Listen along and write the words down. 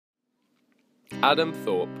Adam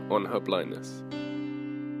Thorpe on her blindness.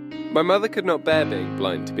 My mother could not bear being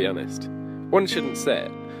blind, to be honest. One shouldn't say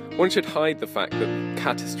it. One should hide the fact that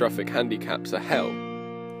catastrophic handicaps are hell.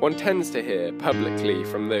 One tends to hear publicly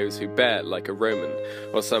from those who bear it like a Roman,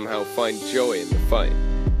 or somehow find joy in the fight.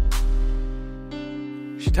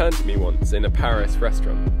 She turned to me once in a Paris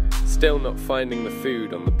restaurant, still not finding the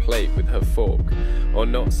food on the plate with her fork, or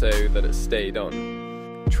not so that it stayed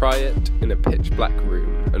on. Try it in a pitch-black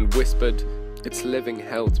room, and whispered, "It's living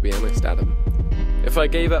hell, to be honest, Adam." If I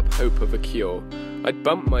gave up hope of a cure, I'd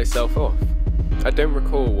bump myself off. I don't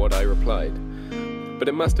recall what I replied, but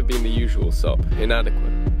it must have been the usual sop,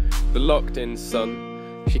 inadequate. The locked-in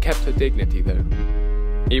sun. She kept her dignity, though,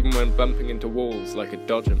 even when bumping into walls like a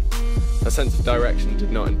dodgem. Her sense of direction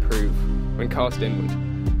did not improve when cast inward.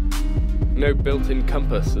 No built-in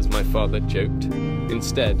compass, as my father joked.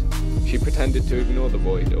 Instead, she pretended to ignore the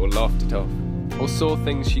void or laughed it off, or saw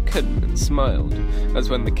things she couldn't and smiled, as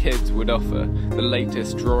when the kids would offer the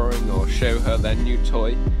latest drawing or show her their new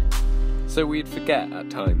toy. So we'd forget at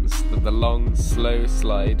times that the long, slow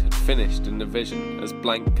slide had finished in a vision as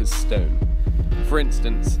blank as stone. For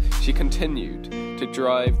instance, she continued to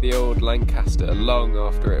drive the old Lancaster long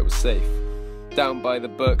after it was safe. Down by the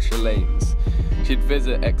Berkshire lanes, she'd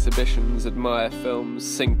visit exhibitions, admire films,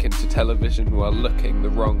 sink into television while looking the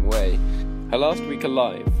wrong way. Her last week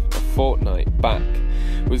alive, a fortnight back,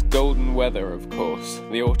 was golden weather, of course,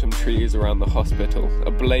 the autumn trees around the hospital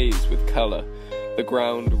ablaze with colour, the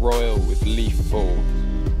ground royal with leaf fall.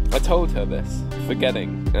 I told her this,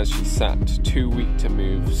 forgetting as she sat, too weak to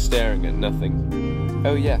move, staring at nothing.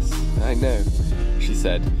 "Oh yes, I know," she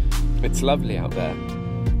said. "It's lovely out there."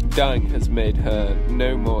 Dying has made her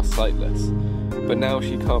no more sightless, but now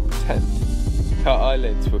she can't pretend. Her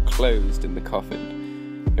eyelids were closed in the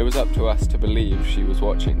coffin. It was up to us to believe she was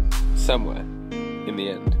watching, somewhere, in the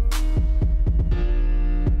end.